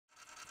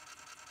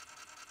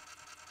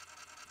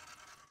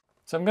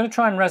So I'm going to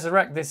try and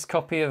resurrect this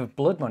copy of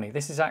Blood Money.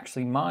 This is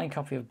actually my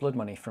copy of Blood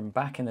Money from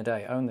back in the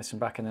day. I owned this from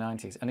back in the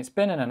 90s. And it's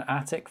been in an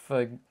attic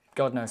for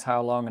God knows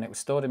how long. And it was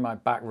stored in my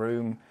back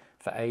room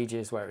for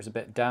ages where it was a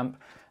bit damp.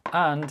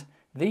 And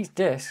these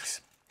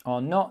discs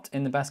are not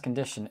in the best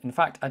condition. In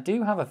fact, I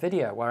do have a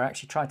video where I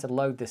actually tried to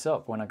load this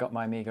up when I got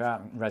my Amiga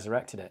out and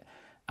resurrected it.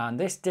 And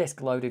this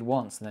disc loaded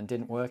once and then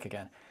didn't work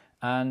again.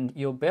 And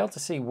you'll be able to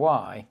see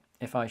why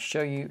if I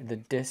show you the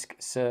disc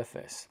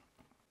surface.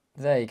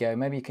 There you go,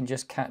 maybe you can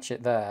just catch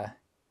it there.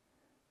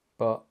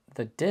 But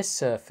the disc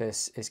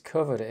surface is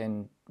covered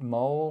in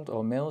mold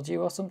or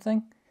mildew or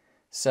something.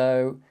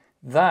 So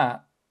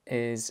that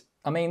is,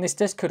 I mean, this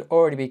disc could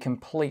already be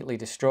completely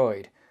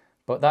destroyed,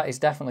 but that is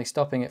definitely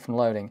stopping it from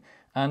loading.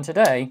 And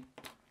today,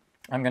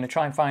 I'm going to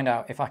try and find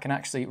out if I can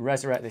actually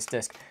resurrect this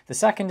disc. The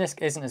second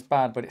disc isn't as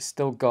bad, but it's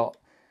still got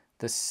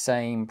the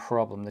same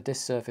problem. The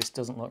disc surface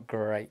doesn't look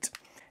great.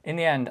 In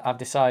the end, I've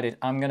decided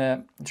I'm going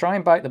to try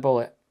and bite the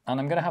bullet, and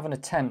I'm going to have an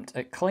attempt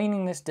at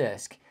cleaning this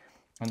disc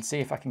and see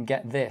if I can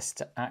get this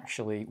to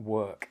actually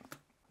work.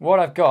 What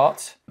I've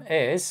got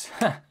is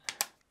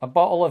a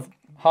bottle of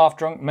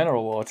half-drunk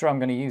mineral water. I'm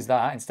going to use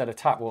that instead of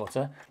tap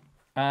water.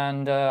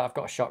 And I've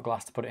got a shot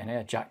glass to put it in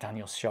here, Jack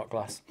Daniel's shot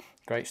glass.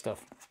 Great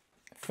stuff.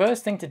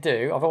 First thing to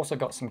do, I've also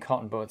got some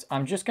cotton buds.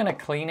 I'm just going to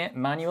clean it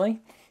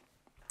manually,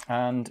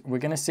 and we're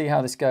going to see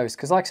how this goes.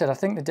 Because like I said, I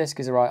think the disc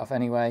is a write-off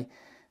anyway.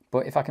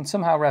 But if I can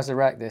somehow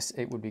resurrect this,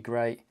 it would be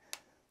great.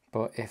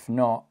 But if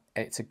not,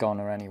 it's a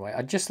goner anyway.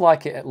 I'd just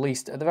like it at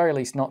the very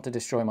least, not to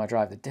destroy my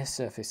drive. The disc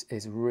surface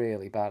is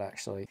really bad,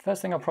 actually.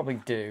 First thing I'll probably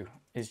do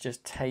is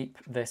just tape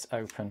this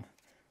open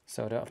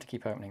so I don't have to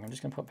keep opening. I'm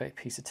just going to put a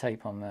piece of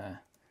tape on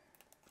there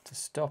to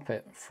stop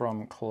it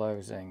from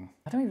closing.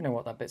 I don't even know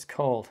what that bit's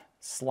called.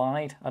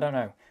 Slide? I don't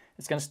know.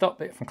 It's going to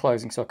stop it from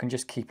closing so I can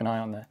just keep an eye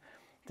on the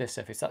disc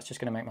surface. That's just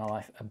going to make my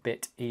life a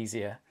bit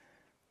easier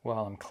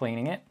while I'm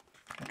cleaning it.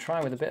 I'll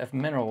try with a bit of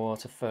mineral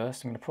water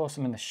first. I'm going to pour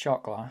some in the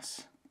shot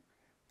glass.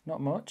 Not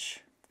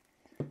much.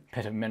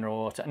 Bit of mineral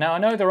water. Now I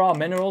know there are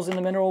minerals in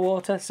the mineral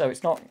water, so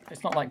it's not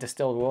like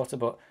distilled water,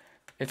 but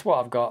it's what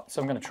I've got, so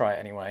I'm going to try it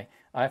anyway.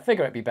 I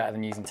figure it'd be better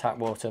than using tap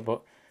water,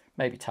 but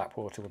maybe tap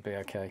water would be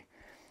okay.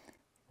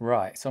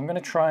 Right, so I'm going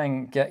to try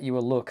and get you a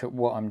look at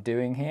what I'm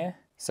doing here.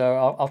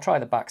 So I'll try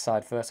the back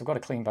side first. I've got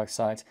to clean both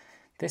sides.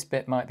 This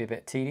bit might be a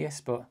bit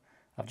tedious, but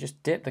I've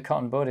just dipped the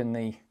cotton bud in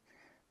the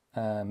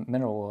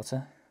mineral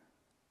water.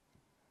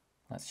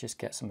 Let's just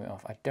get some of it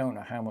off. I don't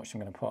know how much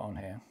I'm going to put on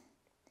here.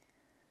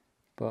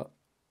 But,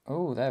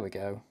 oh, there we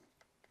go.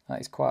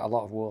 That is quite a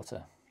lot of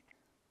water.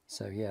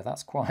 So yeah,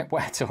 that's quite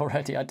wet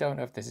already. I don't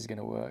know if this is going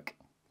to work.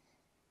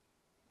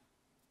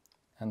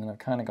 And then I've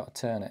kind of got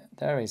to turn it.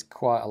 There is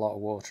quite a lot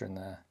of water in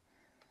there.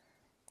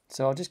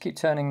 So I'll just keep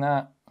turning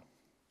that.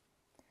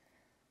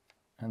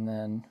 And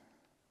then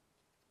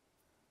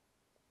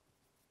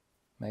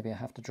maybe I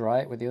have to dry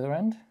it with the other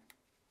end.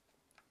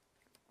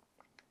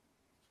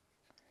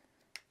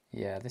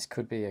 Yeah, this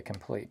could be a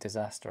complete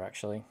disaster,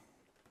 actually.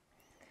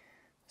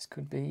 This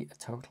could be a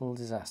total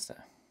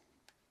disaster.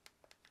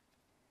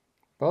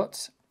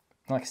 But,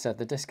 like I said,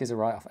 the disc is a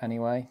write-off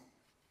anyway.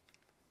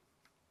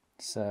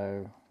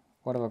 So,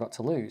 what have I got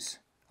to lose?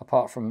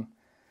 Apart from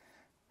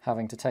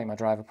having to take my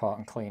drive apart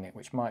and clean it,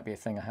 which might be a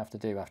thing I have to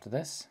do after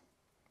this.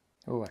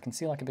 Oh, I can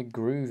see like a big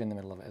groove in the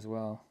middle of it as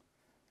well.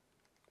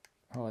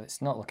 Oh, it's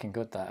not looking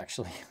good, that,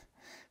 actually.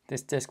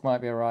 This disc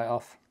might be a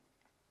write-off.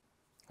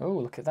 Oh,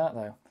 look at that,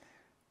 though.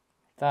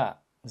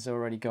 That has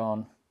already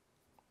gone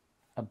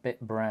a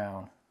bit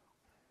brown.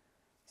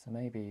 So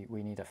maybe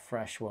we need a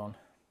fresh one.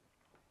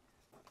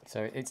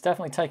 So it's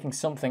definitely taking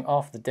something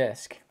off the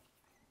disc.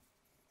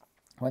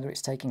 Whether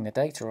it's taking the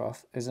data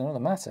off is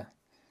another matter.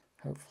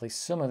 Hopefully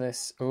some of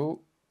this... Oh,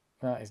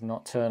 that is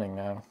not turning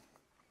now.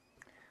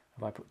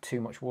 Have I put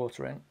too much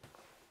water in?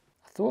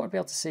 I thought I'd be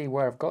able to see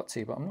where I've got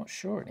to, but I'm not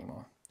sure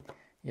anymore.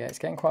 Yeah, it's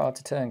getting quite hard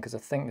to turn because I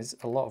think there's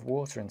a lot of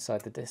water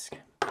inside the disc.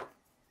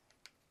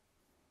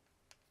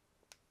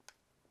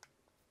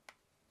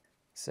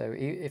 So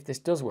if this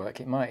does work,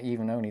 it might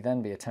even only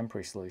then be a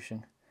temporary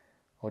solution,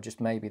 or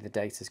just maybe the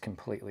data's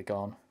completely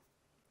gone.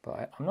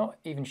 But I'm not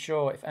even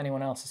sure if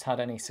anyone else has had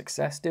any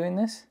success doing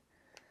this.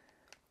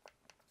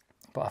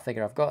 But I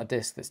figure I've got a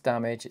disc that's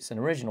damaged, it's an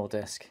original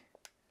disc,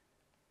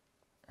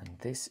 and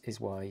this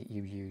is why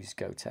you use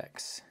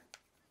Gotex.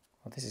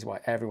 Well, this is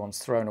why everyone's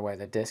thrown away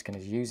their disc and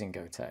is using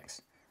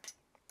Gotex.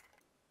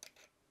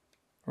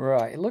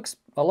 Right, it looks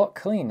a lot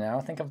clean now.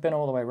 I think I've been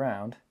all the way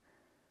around.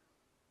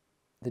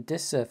 The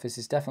disc surface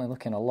is definitely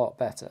looking a lot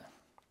better.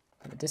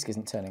 But the disc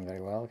isn't turning very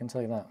well, I can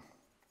tell you that.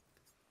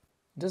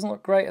 It doesn't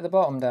look great at the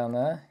bottom down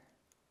there.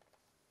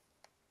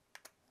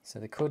 So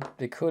there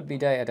could be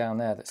data down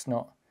there that's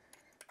not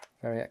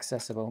very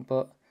accessible,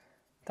 but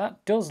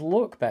that does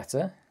look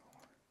better.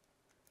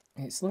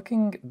 It's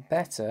looking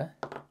better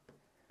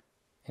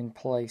in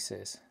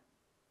places.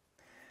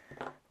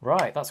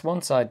 Right, that's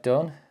one side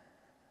done.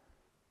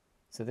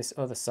 So this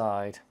other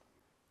side,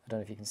 I don't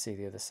know if you can see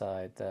the other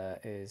side there,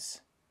 is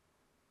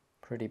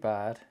pretty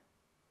bad.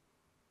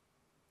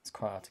 It's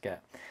quite hard to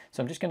get.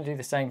 So I'm just going to do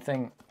the same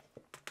thing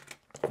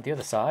flip the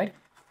other side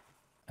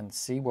and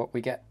see what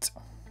we get.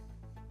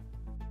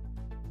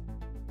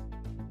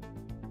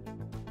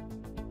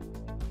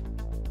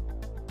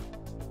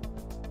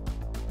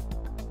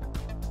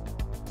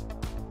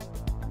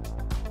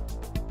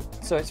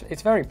 So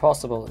it's very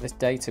possible that this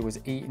data was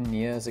eaten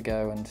years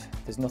ago and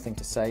there's nothing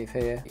to save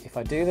here. If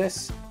I do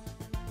this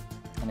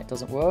and it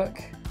doesn't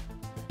work,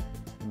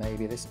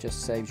 maybe this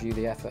just saves you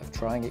the effort of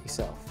trying it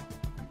yourself.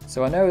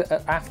 So I know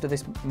that after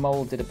this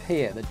mold did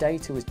appear, the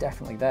data was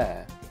definitely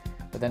there,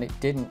 but then it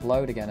didn't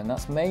load again, and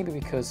that's maybe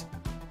because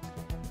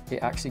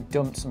it actually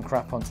dumped some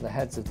crap onto the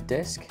heads of the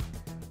disk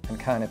and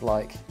kind of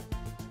like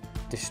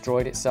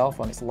destroyed itself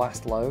on its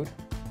last load.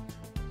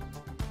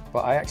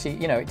 But I actually,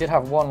 you know, it did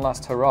have one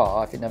last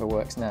hurrah if it never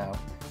works now,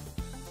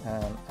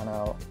 and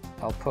I'll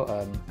put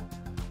a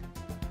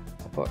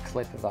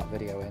clip of that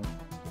video in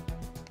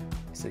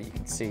so that you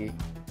can see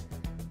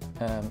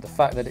the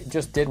fact that it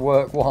just did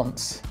work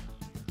once.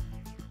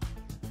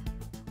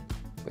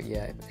 But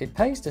yeah, it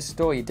pays to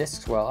store your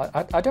disks well.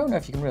 I don't know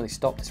if you can really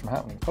stop this from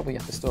happening. Probably you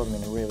have to store them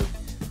in a really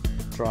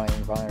dry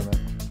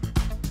environment.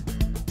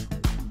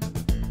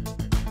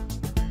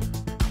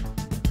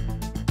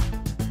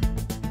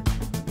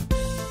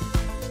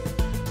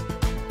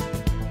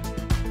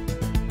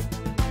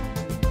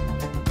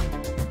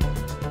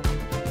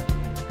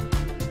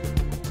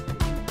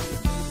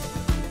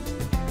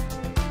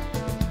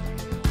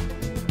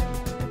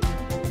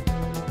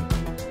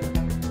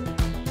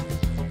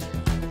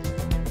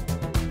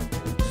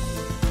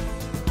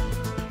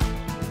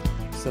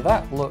 So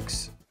that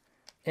looks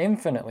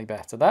infinitely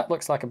better. That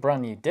looks like a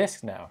brand new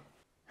disk now.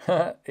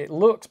 It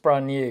looks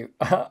brand new.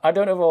 I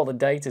don't know if all the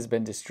data's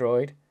been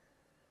destroyed,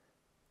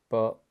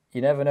 but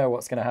you never know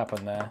what's going to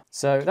happen there.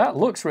 So that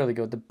looks really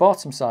good. The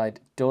bottom side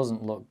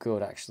doesn't look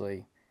good,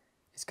 actually.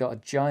 It's got a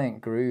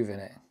giant groove in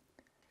it.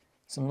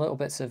 Some little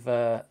bits of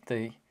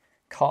the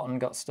cotton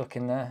got stuck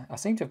in there. I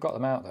seem to have got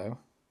them out though.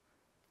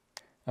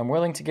 I'm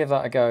willing to give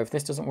that a go. If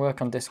this doesn't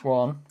work on disk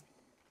 1,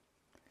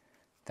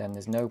 then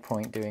there's no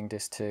point doing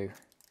disk 2.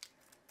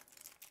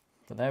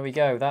 But there we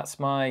go, that's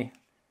my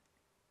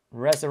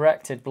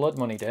resurrected Blood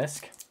Money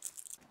disc.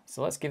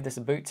 So let's give this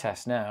a boot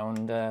test now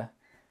and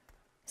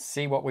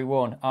see what we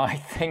won. I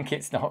think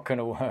it's not going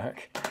to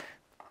work.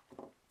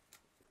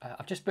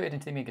 I've just put it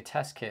into the Amiga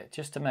test kit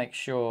just to make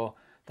sure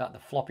that the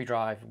floppy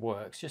drive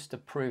works, just to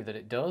prove that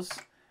it does.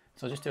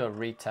 So I'll just do a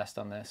retest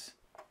on this.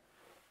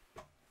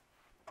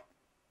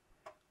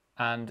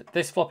 And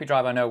this floppy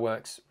drive I know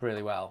works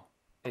really well.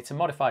 It's a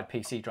modified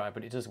PC drive,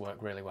 but it does work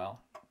really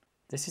well.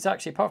 This is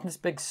actually, apart from this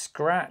big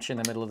scratch in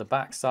the middle of the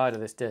back side of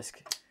this disc,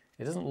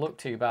 it doesn't look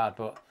too bad,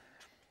 but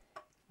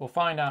we'll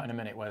find out in a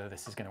minute whether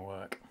this is going to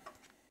work.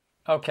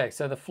 Okay,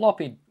 so the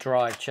floppy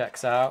drive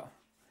checks out.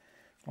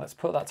 Let's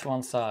put that to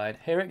one side.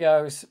 Here it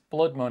goes,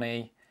 Blood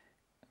Money.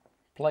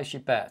 Place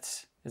your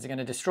bets. Is it going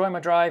to destroy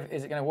my drive?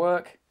 Is it going to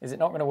work? Is it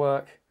not going to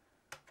work?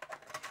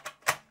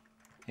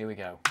 Here we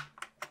go.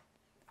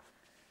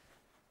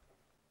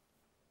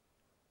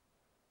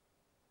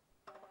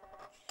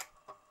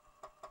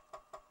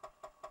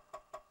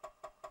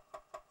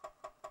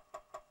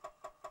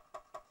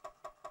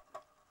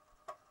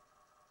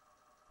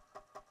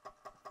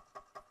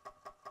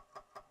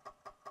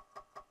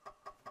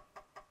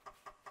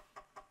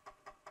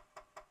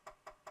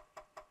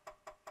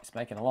 It's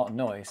making a lot of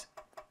noise.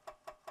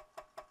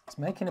 It's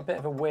making a bit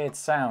of a weird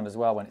sound as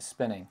well when it's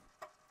spinning.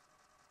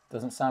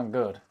 Doesn't sound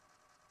good.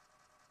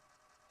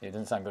 It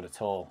doesn't sound good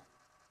at all.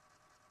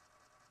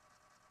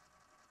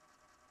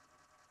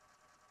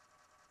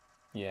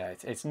 Yeah,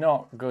 it's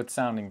not good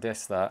sounding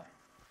disc, that.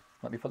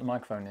 Let me put the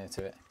microphone near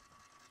to it.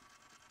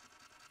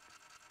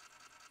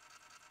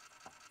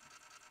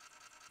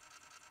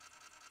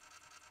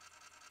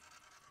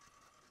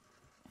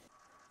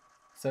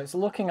 So it's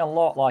looking a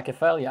lot like a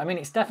failure. I mean,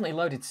 it's definitely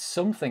loaded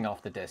something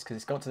off the disk because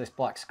it's got to this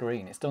black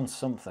screen. It's done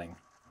something.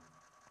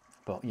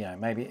 But, you know,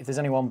 maybe if there's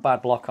only one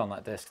bad block on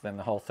that disk, then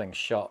the whole thing's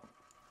shot.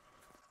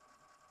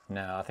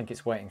 No, I think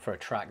it's waiting for a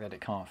track that it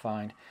can't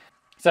find.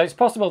 So it's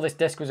possible this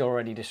disk was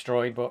already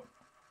destroyed, but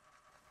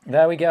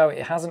there we go.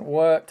 It hasn't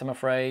worked, I'm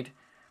afraid.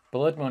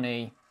 Blood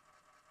Money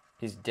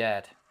is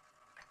dead.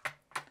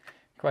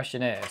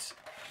 Question is,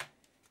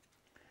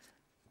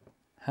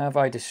 have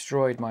I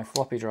destroyed my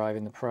floppy drive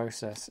in the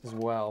process as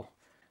well?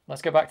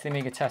 Let's go back to the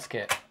Amiga test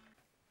kit.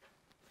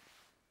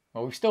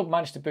 Well, we've still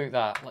managed to boot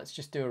that. Let's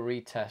just do a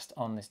retest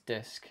on this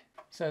disk.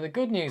 So the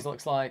good news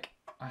looks like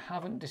I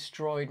haven't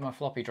destroyed my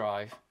floppy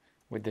drive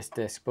with this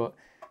disk, but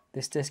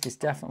this disk is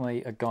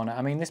definitely a goner.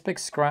 I mean, this big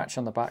scratch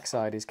on the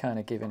backside is kind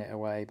of giving it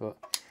away, but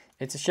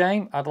it's a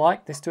shame. I'd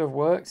like this to have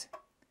worked.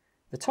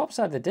 The top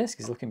side of the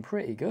disk is looking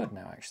pretty good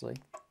now, actually.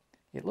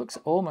 It looks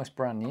almost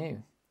brand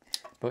new.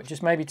 But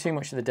just maybe too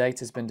much of the data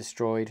has been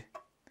destroyed.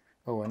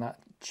 Oh, and that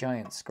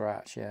giant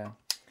scratch, yeah.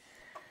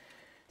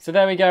 So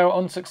there we go,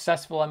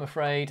 unsuccessful, I'm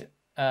afraid.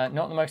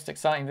 Not the most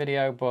exciting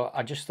video, but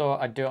I just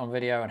thought I'd do it on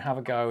video and have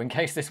a go in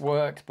case this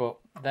worked. But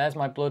there's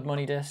my Blood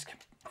Money disc.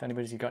 If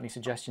anybody's got any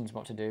suggestions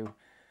what to do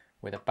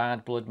with a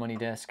bad Blood Money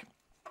disc,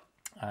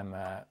 I'm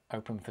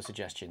open for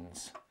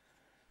suggestions.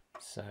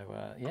 So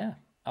yeah,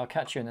 I'll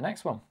catch you in the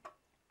next one.